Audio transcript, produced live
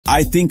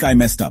I think I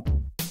messed up.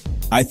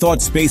 I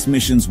thought space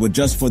missions were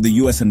just for the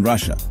US and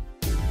Russia.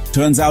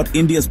 Turns out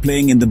India's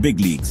playing in the big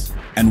leagues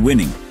and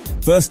winning.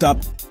 First up,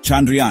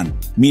 Chandrayaan,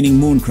 meaning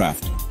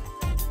mooncraft.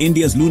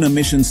 India's lunar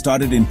mission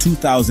started in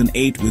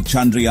 2008 with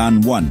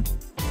Chandrayaan 1.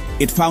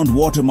 It found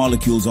water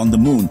molecules on the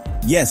moon.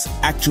 Yes,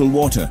 actual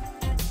water.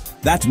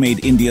 That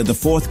made India the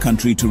fourth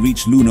country to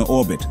reach lunar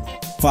orbit.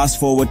 Fast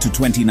forward to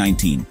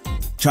 2019.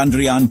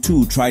 Chandrayaan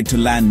 2 tried to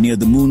land near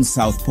the moon's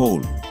south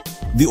pole.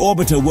 The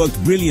orbiter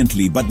worked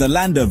brilliantly, but the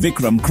lander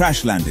Vikram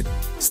crash-landed.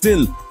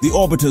 Still, the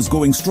orbiter's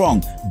going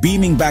strong,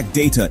 beaming back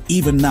data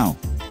even now.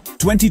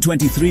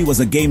 2023 was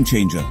a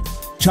game-changer.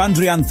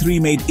 Chandrayaan 3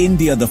 made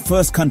India the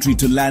first country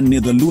to land near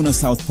the lunar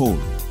south pole.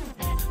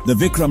 The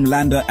Vikram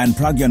lander and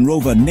Pragyan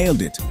rover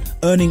nailed it,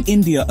 earning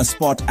India a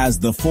spot as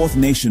the fourth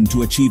nation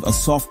to achieve a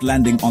soft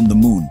landing on the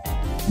moon.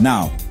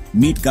 Now,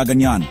 meet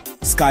Gaganyaan,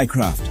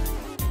 Skycraft,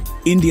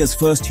 India's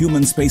first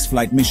human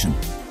spaceflight mission.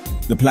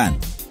 The plan: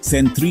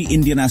 send 3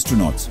 Indian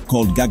astronauts,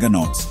 called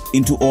Gaganauts,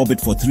 into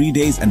orbit for 3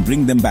 days and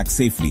bring them back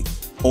safely,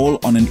 all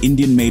on an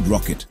Indian-made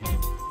rocket.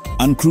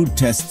 Uncrewed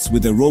tests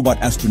with a robot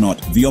astronaut,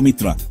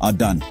 Vyomitra, are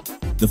done.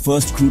 The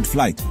first crewed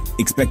flight,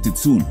 expected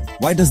soon.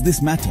 Why does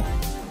this matter?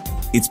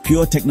 It's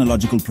pure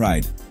technological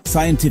pride,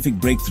 scientific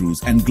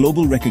breakthroughs, and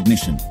global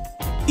recognition.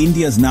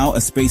 India's now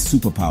a space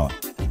superpower.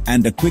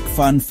 And a quick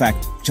fun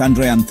fact,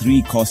 Chandrayaan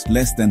 3 cost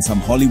less than some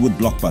Hollywood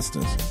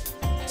blockbusters.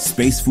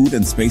 Space food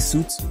and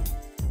spacesuits?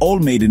 All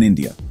made in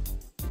India.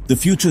 The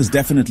future's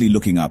definitely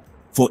looking up,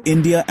 for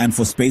India and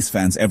for space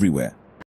fans everywhere.